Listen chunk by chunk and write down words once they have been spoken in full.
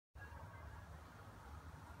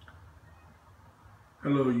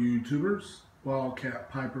Hello YouTubers, Wildcat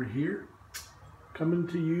Piper here, coming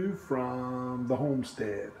to you from the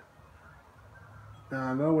homestead. Now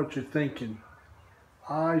I know what you're thinking.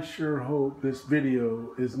 I sure hope this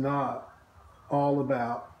video is not all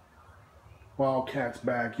about Wildcat's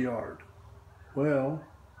backyard. Well,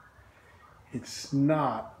 it's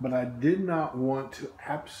not, but I did not want to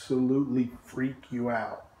absolutely freak you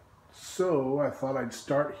out. So I thought I'd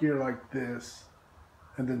start here like this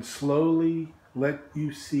and then slowly let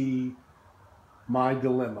you see my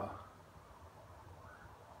dilemma.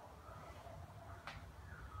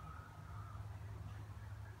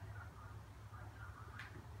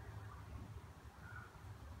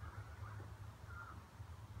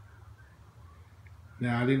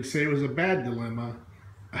 Now, I didn't say it was a bad dilemma.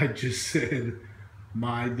 I just said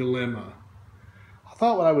my dilemma. I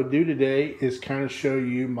thought what I would do today is kind of show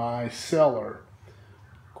you my cellar.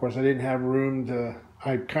 Of course, I didn't have room to,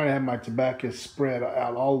 I kind of had my tobacco spread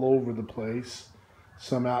out all over the place.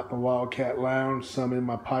 Some out in the Wildcat Lounge, some in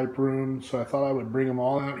my pipe room. So I thought I would bring them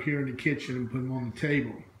all out here in the kitchen and put them on the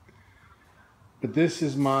table. But this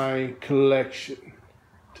is my collection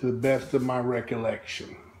to the best of my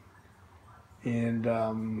recollection. And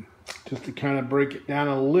just to kind of break it down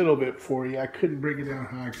a little bit for you, I couldn't break it down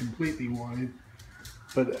how I completely wanted.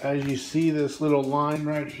 But as you see this little line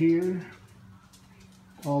right here,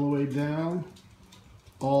 all the way down,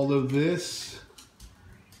 all of this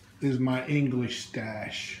is my English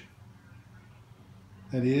stash.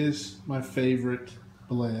 That is my favorite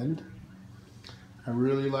blend. I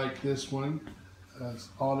really like this one. It's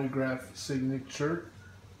autographed signature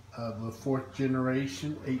of the 4th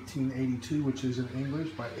generation, 1882, which is in English,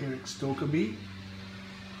 by Eric Stokeby.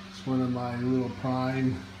 It's one of my little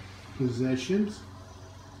prime possessions.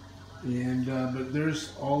 And but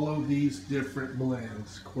there's all of these different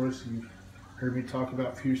blends. Of course, you heard me talk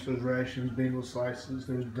about Fusto's rations, Bengal slices.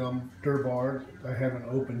 There's Durbar I haven't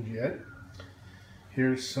opened yet.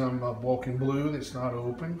 Here's some Balkan Blue that's not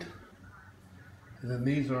opened. And then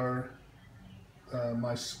these are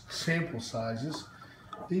my sample sizes.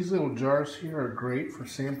 These little jars here are great for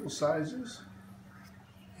sample sizes.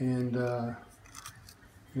 And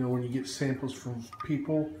you know, when you get samples from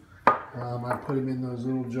people, I put them in those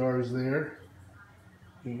little jars there.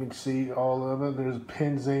 You can see all of it. There's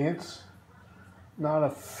Penzance, not a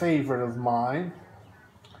favorite of mine.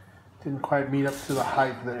 Didn't quite meet up to the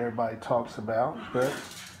hype that everybody talks about, but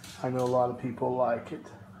I know a lot of people like it.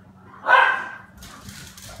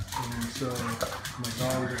 And so my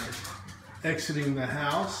dogs are exiting the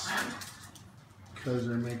house because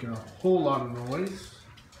they're making a whole lot of noise.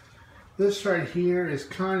 This right here is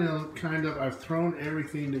kind of, I've thrown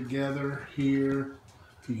everything together here.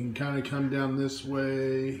 You can kind of come down this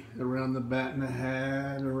way, around the bat and the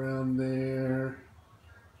hat, around there,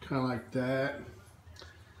 kind of like that.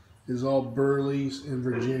 Is all Burleys and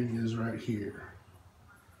Virginias right here.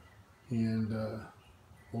 And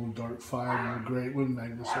old Dark 5 is a great one,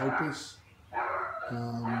 Magnus Opus.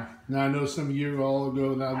 Now I know some years all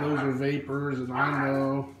ago, now those are vapors, and I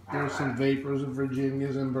know there's some vapors of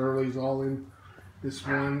Virginias and Burleys all in this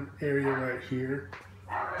one area right here.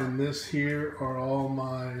 And this here are all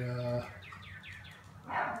my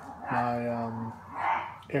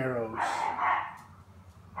arrows.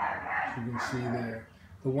 You can see there.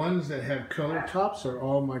 The ones that have color tops are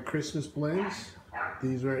all my Christmas blends.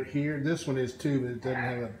 These right here. This one is too, but it doesn't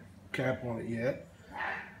have a cap on it yet.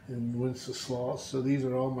 And Wenceslas. So these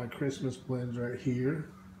are all my Christmas blends right here.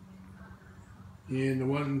 And the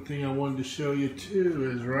one thing I wanted to show you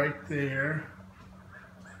too is right there,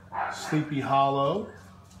 Sleepy Hollow,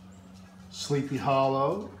 Sleepy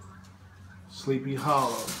Hollow, Sleepy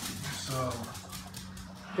Hollow. So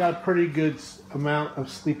got a pretty good amount of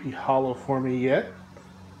Sleepy Hollow for me yet.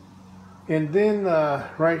 And then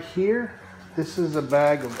right here, this is a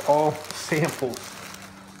bag of all samples.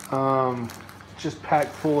 Just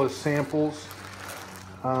packed full of samples.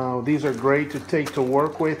 These are great to take to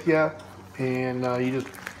work with you, and you just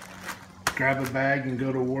grab a bag and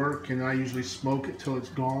go to work, and I usually smoke it till it's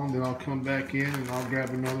gone, then I'll come back in and I'll grab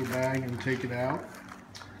another bag and take it out.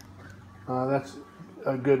 That's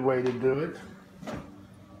a good way to do it.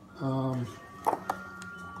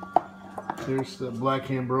 There's the Black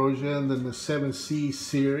Ambrosia, and then the 7C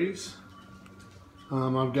series.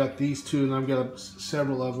 I've got these two, and I've got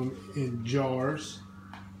several of them in jars.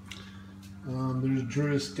 There's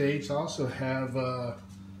Drew Estates. I also have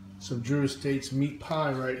some Drew Estates meat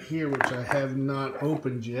pie right here, which I have not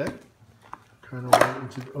opened yet. Kind of waiting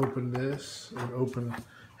to open this, and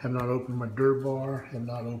have not opened my Durbar, have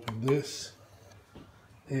not opened this.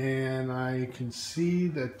 And I can see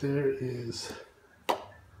that there is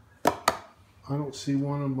I don't see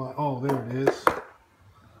one of my, oh, there it is.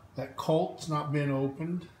 That Colt's not been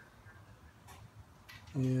opened.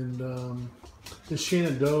 And the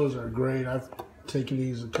Shenandoahs are great. I've taken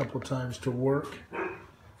these a couple of times to work.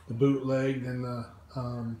 The bootleg and the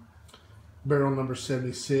barrel number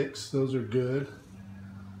 76. Those are good.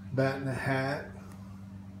 Bat in the Hat.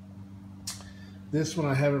 This one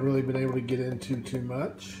I haven't really been able to get into too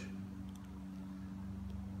much.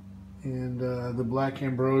 And the Black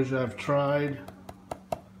Ambrosia I've tried,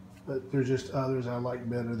 but there's just others I like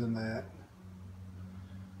better than that.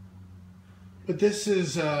 But this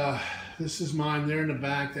is mine there in the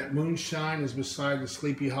back. That Moonshine is beside the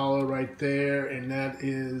Sleepy Hollow right there, and that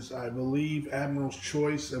is, I believe, Admiral's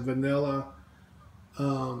Choice, a vanilla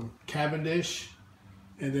Cavendish.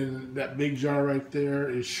 And then that big jar right there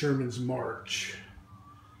is Sherman's March.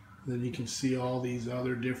 And then you can see all these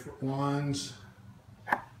other different ones.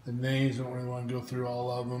 The names, I don't really want to go through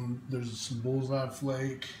all of them. There's some Bullseye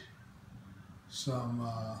Flake, some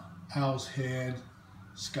Owl's Head,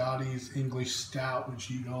 Scotty's English Stout, which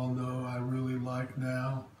you all know I really like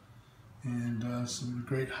now, and some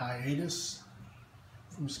great Hiatus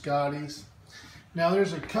from Scotty's. Now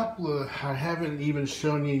there's a couple of I haven't even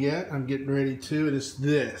shown you yet. I'm getting ready to. And it's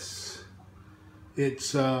this.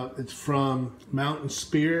 It's from Mountain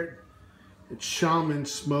Spirit. It's Shaman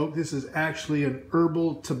Smoke. This is actually an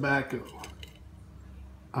herbal tobacco.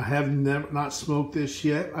 I have not smoked this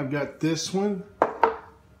yet. I've got this one,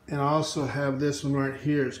 and I also have this one right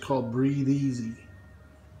here. It's called Breathe Easy.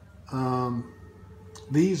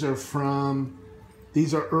 These are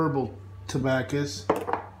herbal tobaccos.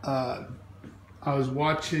 I was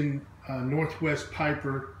watching Northwest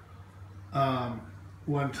Piper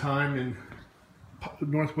one time, and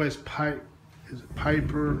Northwest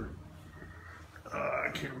Piper, I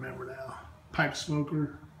can't remember now, pipe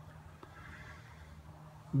smoker.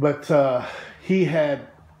 But he had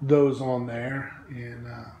those on there, and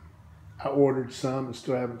I ordered some and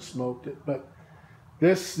still haven't smoked it. But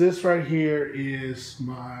this right here is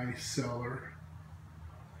my Cellar.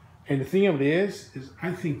 And the thing of it is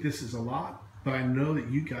I think this is a lot, but I know that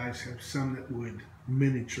you guys have some that would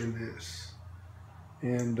miniature this.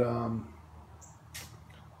 And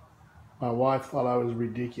my wife thought I was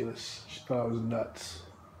ridiculous. She thought I was nuts.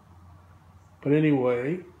 But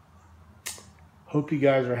anyway, hope you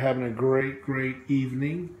guys are having a great, great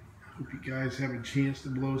evening. Hope you guys have a chance to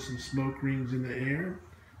blow some smoke rings in the air.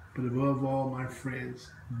 But above all, my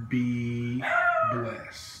friends, be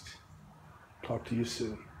blessed. Talk to you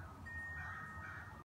soon.